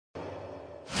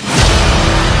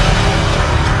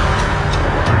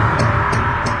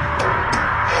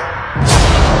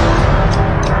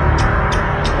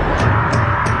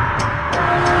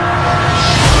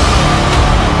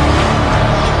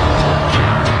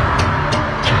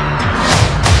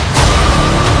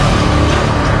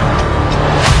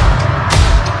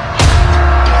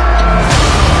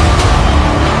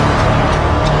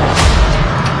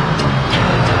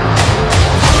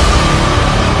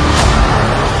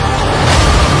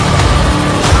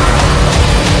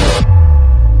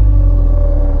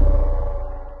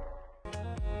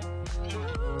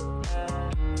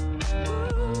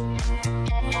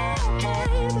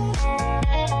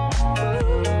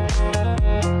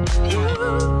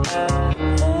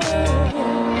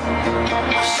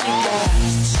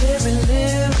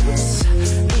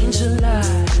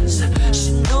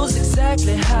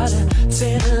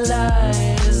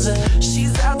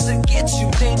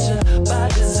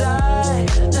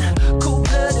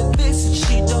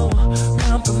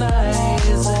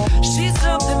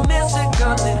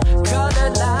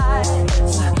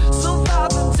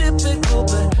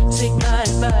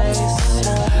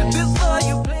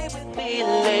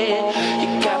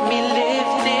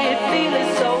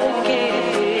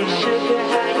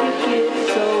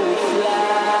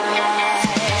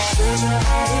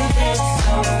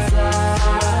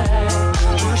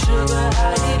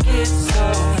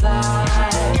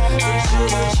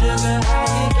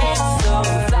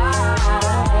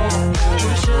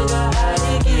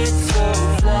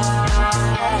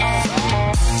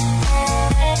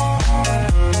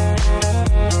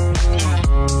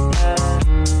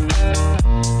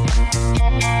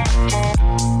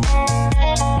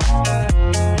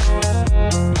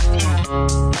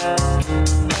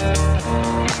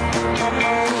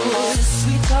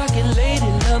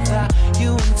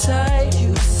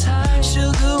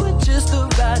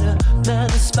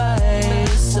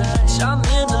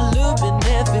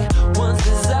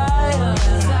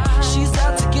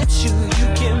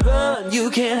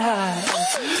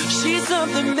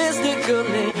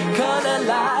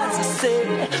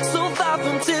far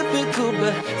from typical,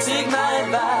 but take my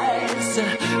advice.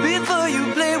 Before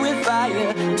you play with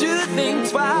fire, do think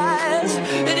twice.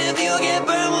 And if you get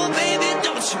burned, well baby,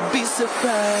 don't you be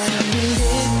surprised.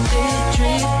 Lifted,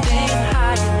 drifting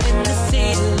higher than the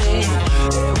ceiling.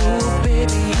 Ooh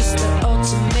baby, it's the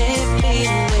ultimate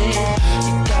feeling.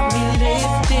 You got me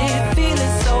lifted,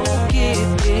 feeling so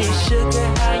gifted. Sugar,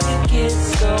 how you get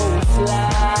so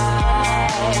fly.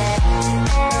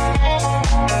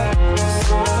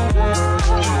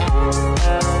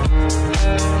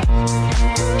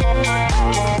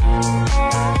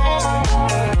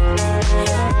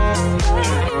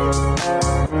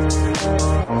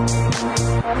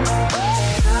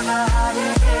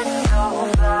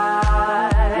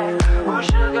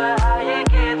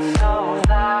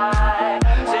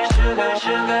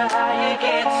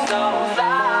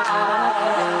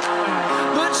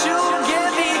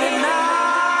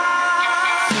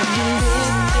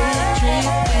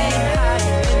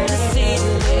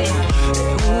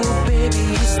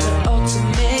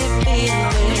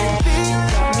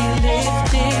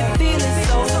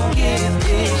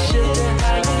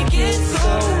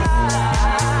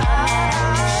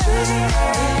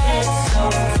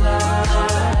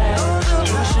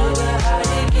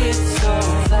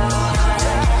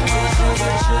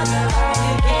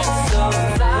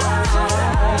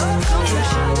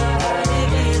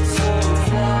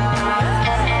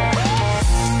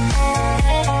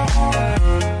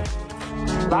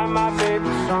 Like my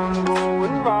favorite song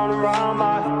going round and round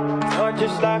my head. You're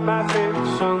just like my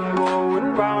favorite song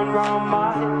going round and round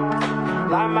my head.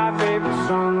 Like my favorite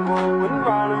song going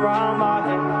round and round my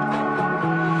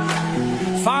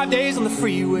head. 5 days on the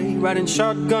freeway, riding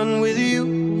shotgun with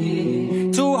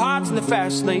you. 2 hearts in the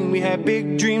fast lane, we had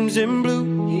big dreams in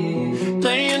blue.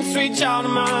 Playing sweet child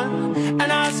of mine,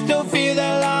 and I still feel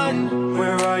that line.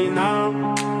 Where are you now?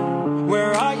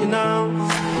 Where are you now?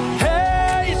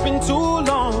 Hey, it's been too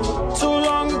long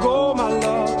ago, my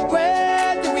love.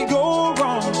 Where did we go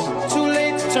wrong? Too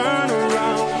late to turn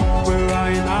around. Where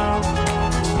are you now?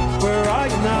 Where are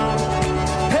you now?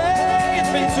 Hey,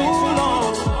 it's been too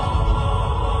long.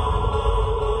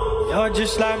 You're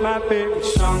just like my favorite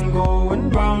song going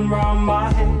round and round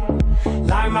my head.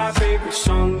 Like my favorite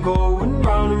song going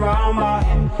round and round my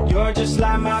head. You're just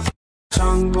like my favorite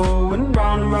song going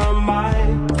round and round my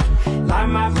head. Like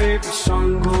my favorite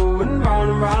song going round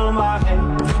and round my head.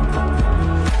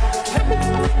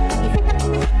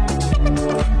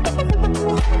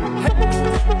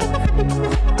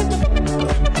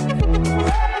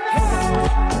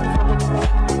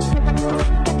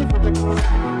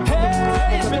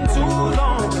 Hey, it's been too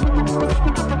long.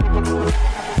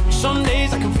 Some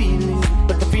days I can feel it,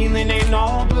 but the feeling ain't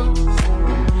all blue.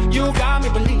 You got me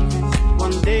believing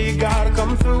one day you gotta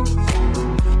come through.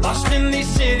 Lost in these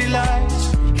city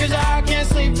lights, cause I can't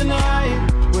sleep tonight.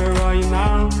 Where are you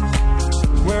now?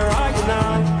 Where are you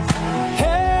now?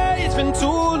 Hey, it's been too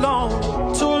long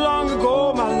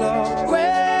ago, my love.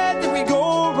 Where did we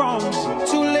go wrong?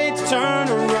 Too late to turn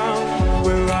around.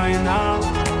 Where are you now?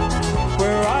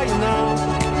 Where are you now?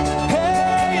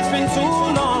 Hey, it's been too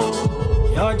long.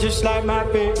 You're just like my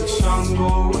favorite song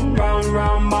going round and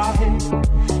round my head.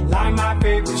 Like my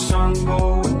favorite song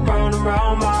going round and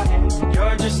round my head.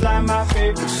 You're just like my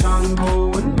favorite song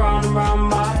going round and round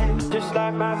my head. Just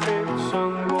like my favorite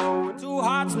song going. 2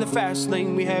 hearts in the fast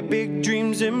lane, we had big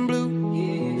dreams in blue.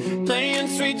 Playing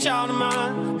sweet child of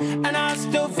mine, and I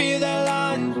still feel that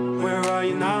line. Where are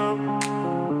you now?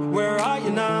 Where are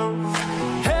you now?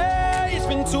 Hey, it's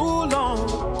been too long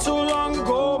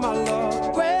ago, my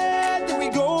love. Where did we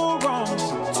go wrong?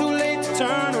 Too late to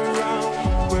turn around.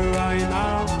 Where are you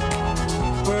now?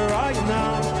 Where are you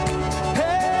now?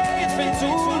 Hey, it's been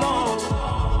too long.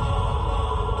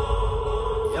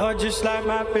 You're just like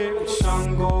my favorite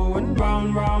song going round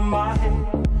and round my head.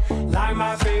 Like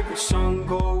my favorite song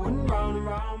going round and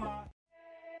round my head.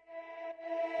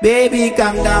 Baby,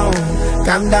 calm down,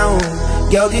 calm down.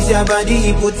 Girl, this your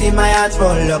body, put in my heart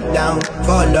for lockdown,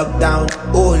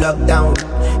 oh lockdown.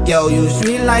 Girl, you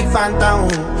sweet like phantom,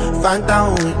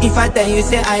 phantom. If I tell you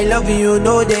say I love you,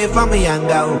 no day for me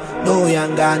younger, no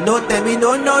younger. No tell me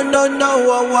no, no, no, no.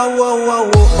 Oh, oh, oh,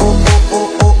 oh, oh, oh,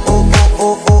 oh, oh, oh,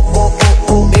 oh, oh, oh, oh,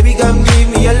 oh. Baby, come give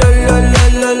me a lo, lo, lo,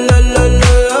 lo, lo, lo,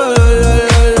 lo, lo,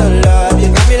 lo, lo. You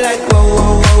got me like whoa,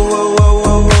 whoa, whoa, whoa,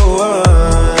 whoa, whoa,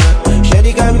 whoa.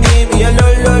 Shawty, come give me a lo,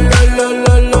 lo, lo, lo,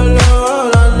 lo, lo, lo, lo.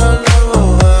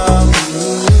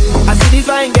 I see this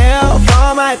fine girl for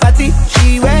my party,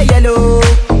 she wear yellow.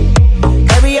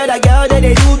 Every other girl that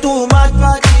they do too much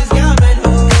for this girl,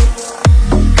 mellow.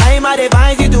 I'm at a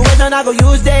fine situation, I go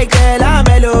use the girl, I'm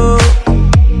mellow.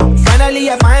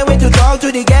 Finally I find way to talk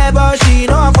to the girl, but she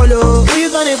know I follow. Who you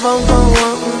gonna phone for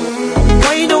one?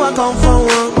 Why you know I come for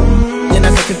one? Then I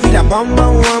start to feel a bum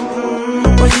bum one.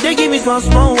 But she dey give me small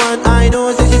small one. I know,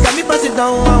 say she got me pass it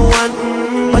down one.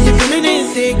 But she feeling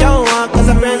insecure, cause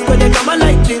her friends go they come and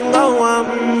like chingo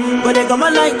one. But they come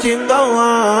and like chingo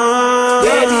one.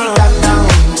 Baby, calm down,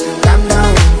 calm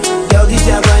down. Girl, this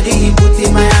your body, put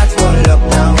in my heart for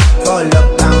lockdown, oh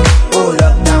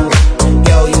lockdown.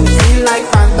 Girl, you feel like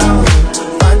phantom,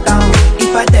 phantom.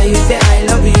 If I tell you say I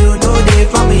love you, no day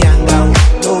for me young girl,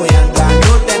 no young girl.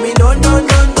 No tell me no, no,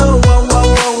 no, no. Whoa, whoa,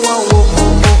 whoa, whoa, whoa,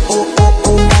 oh, oh, oh,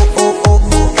 oh, oh, oh, oh,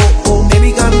 oh, oh.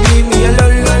 Baby, come give me a lo,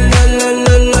 lo, lo, lo,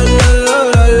 lo, lo, lo, lo,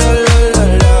 lo, lo, lo,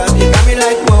 lo. You got me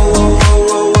like whoa, whoa, whoa,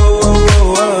 whoa, whoa,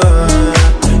 whoa,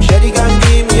 whoa. Shawty, come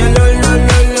give me a lo, lo,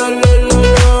 lo, lo, lo,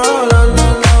 lo, lo,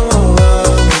 lo, lo.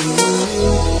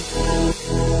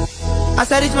 As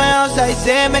I reach my house, I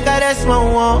say, make a rest, my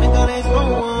one.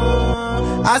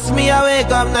 Ask me, I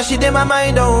wake up, now she did my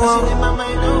mind, oh,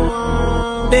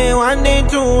 day one, day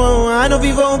two, I know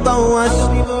people go us.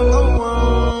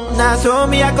 Now so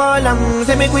me, I call them,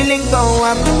 say make we link go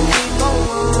up.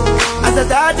 As I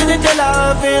start to tell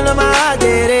her, feel on my heart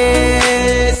it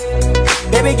is.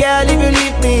 Baby girl, if you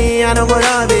leave me, I don't go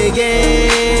love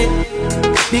again.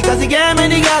 Because you gave me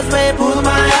the gas, may pull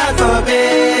my heart for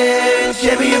pain.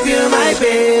 Baby, you feel my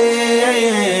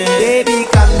pain. Baby,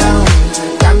 calm down,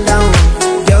 calm down.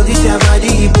 Girl, this your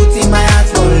body, put in my heart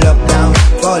for lockdown,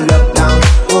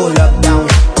 oh lockdown.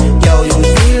 Girl, you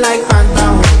feel like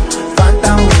phantom,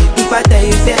 phantom. If I tell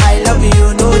you say I love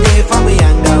you, no day for me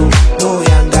young girl, no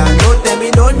young girl. No tell me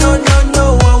no, no, no, no.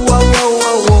 Whoa, whoa, whoa,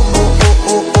 whoa, whoa, oh,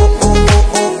 oh, oh, oh, oh,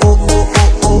 oh, oh, oh,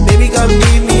 oh, oh. Baby, come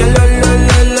give me a lo, lo,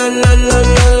 lo, lo, lo, lo,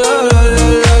 lo, lo,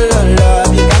 lo, lo, lo.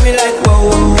 You got me like whoa,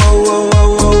 whoa, whoa, whoa,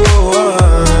 whoa, whoa,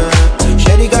 whoa.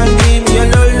 Shawty, come give me a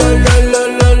lo, lo, lo, lo,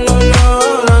 lo, lo,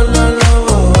 lo, lo, lo.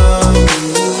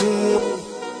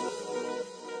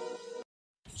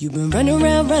 You've been running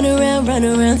around, running around,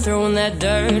 running around, throwing that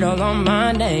dirt all on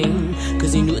my name.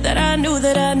 Cause you knew that I knew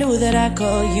that I knew that I'd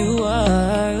call you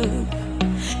up.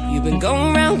 You've been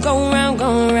going around, going around,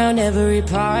 going around every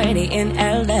party in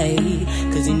LA.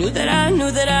 Cause you knew that I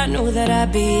knew that I knew that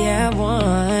I'd be at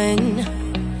one.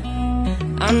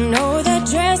 I know that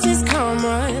dress is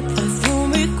karma,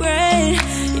 perfume regret.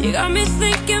 You got me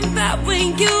thinking about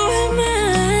when you were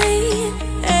mine,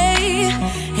 hey.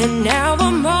 And now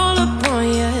I'm all upon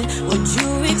you, what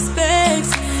you expect.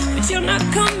 But you're not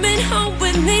coming home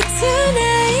with me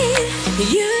tonight.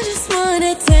 You just want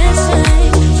attention,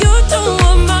 you don't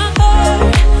want my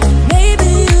heart. Maybe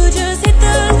you just hit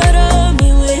the thought of me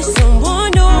with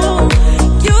someone new.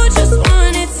 You just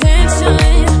want attention,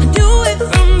 do it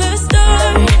from the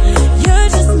start. You're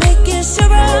just making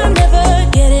sure I'm never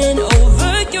getting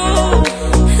over you.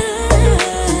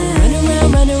 Run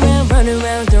around, run around, run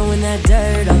around, throwing that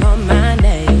dirt all on my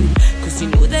name. Cause you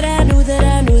knew that I knew that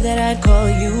I knew that I'd call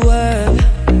you up.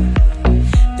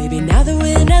 Baby, now that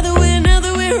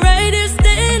we're right here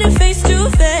standing face to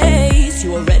face,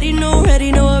 you already know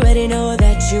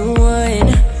that you won.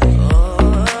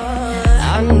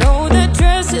 I know that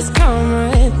dress is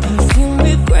karma, perfume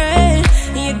regret.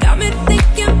 You got me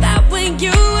thinking about when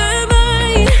you were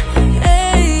mine,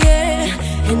 hey,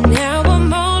 yeah. And now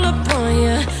I'm all upon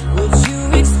you, what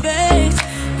you expect.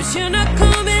 But you're not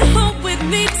coming home with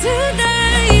me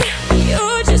tonight.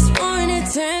 You just want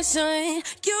attention,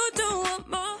 you don't want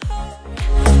my heart.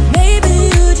 Maybe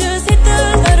you just hit the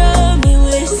thought of me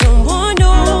with someone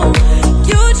new.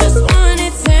 You just want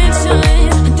attention,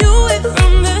 do it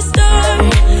from the start.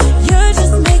 You're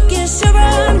just making sure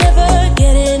I'm never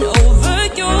getting over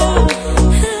you.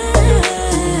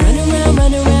 Run around,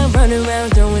 run around, run around,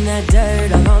 throwing that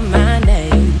dirt all on my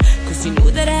name. Cause you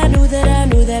knew that I knew that I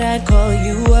knew that I'd call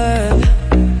you